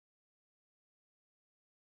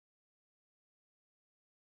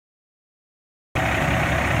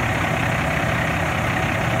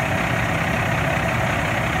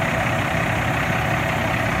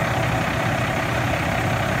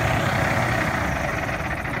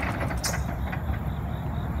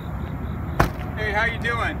how you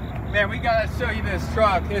doing? Man, we gotta show you this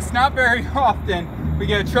truck. It's not very often we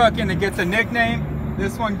get a truck in that gets a nickname.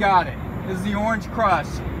 This one got it. This is the Orange Crush.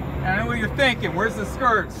 And I know what you're thinking, where's the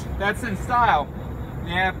skirts? That's in style.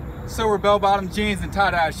 Yeah, so were bell-bottom jeans and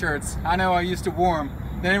tie-dye shirts. I know, I used to wear them.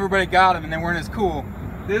 Then everybody got them and they weren't as cool.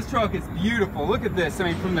 This truck is beautiful. Look at this. I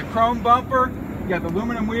mean, from the chrome bumper, you got the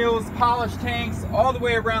aluminum wheels, polished tanks, all the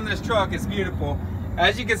way around this truck is beautiful.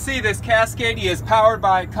 As you can see, this Cascadia is powered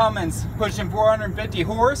by Cummins, pushing 450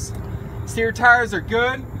 horse. Steer tires are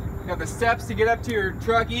good. You got the steps to get up to your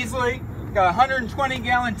truck easily. You got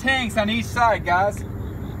 120-gallon tanks on each side, guys.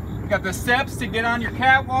 You got the steps to get on your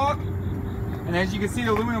catwalk. And as you can see,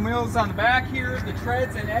 the aluminum wheels on the back here. The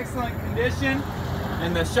tread's in excellent condition.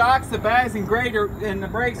 And the shocks, the bags, and the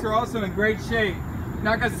brakes are also in great shape. You're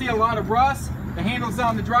not going to see a lot of rust. The handle's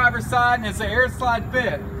on the driver's side, and it's an air slide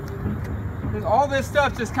fit. All this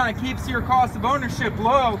stuff just kind of keeps your cost of ownership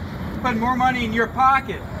low, putting more money in your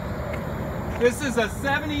pocket. This is a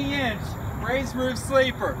 70-inch raised roof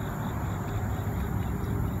sleeper.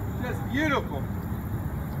 Just beautiful.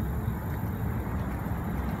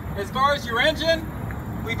 As far as your engine,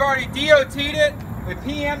 we've already DOT'd it. We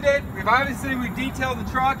PM'd it. We've detailed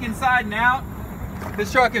the truck inside and out.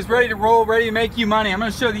 This truck is ready to roll, ready to make you money. I'm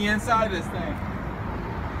going to show the inside of this thing.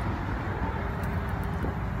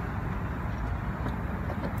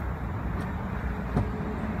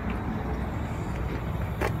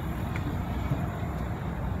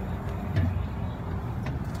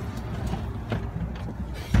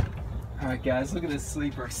 Alright guys, look at this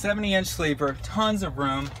sleeper. 70-inch sleeper, tons of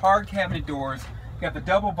room, hard cavity doors. You got the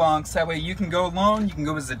double bunks, that way you can go alone, you can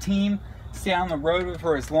go as a team, stay on the road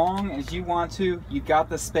for as long as you want to. You got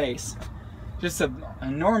the space. Just an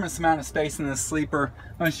enormous amount of space in this sleeper.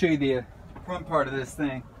 I'm going to show you the front part of this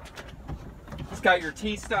thing. It's got your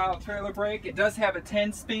T-style trailer brake. It does have a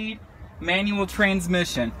 10-speed manual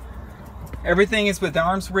transmission. Everything is with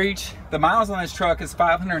arm's reach. The miles on this truck is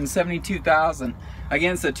 572,000.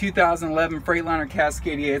 Again, it's a 2011 Freightliner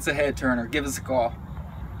CASCADIA. It's a head turner. Give us a call.